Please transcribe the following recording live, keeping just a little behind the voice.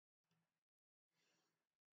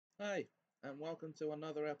Hi, and welcome to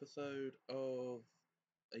another episode of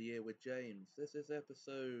A Year with James. This is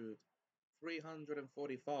episode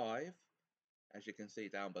 345, as you can see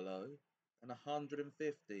down below, and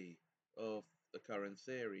 150 of the current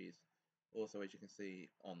series. Also, as you can see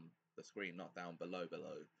on the screen, not down below.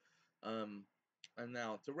 Um, and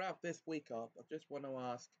now, to wrap this week up, I just want to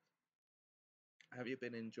ask, have you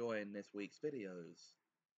been enjoying this week's videos?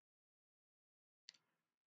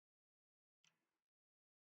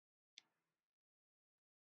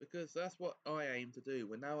 Because that's what I aim to do.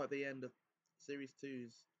 We're now at the end of Series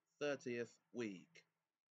two's 30th week.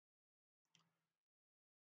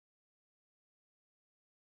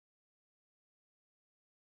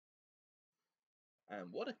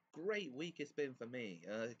 And what a great week it's been for me.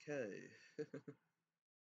 Okay.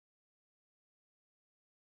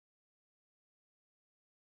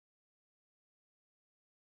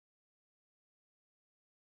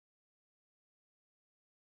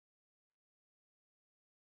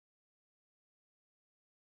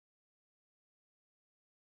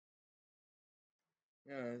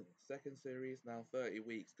 Yeah, second series now 30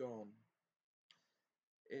 weeks gone.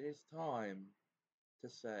 It is time to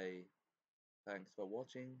say thanks for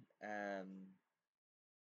watching and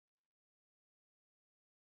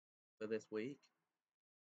for this week.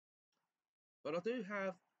 But I do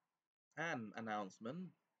have an announcement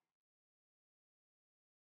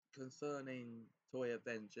concerning Toy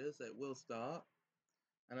Adventures. It will start.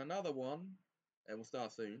 And another one, it will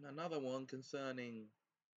start soon. Another one concerning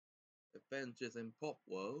Adventures in Pop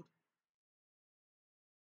World.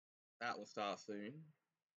 That will start soon.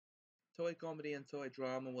 Toy comedy and toy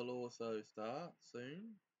drama will also start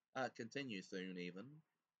soon. Continue soon, even.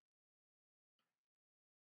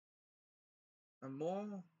 And more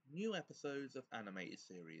new episodes of animated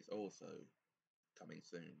series also coming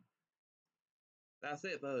soon. That's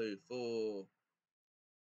it though for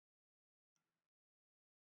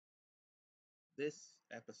this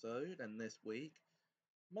episode and this week.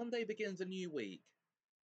 Monday begins a new week,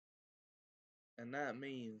 and that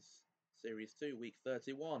means Series 2, Week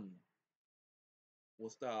 31 will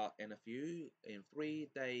start in 3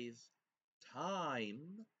 days'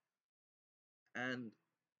 time, and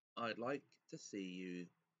I'd like to see you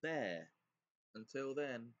there. Until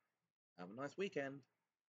then, have a nice weekend.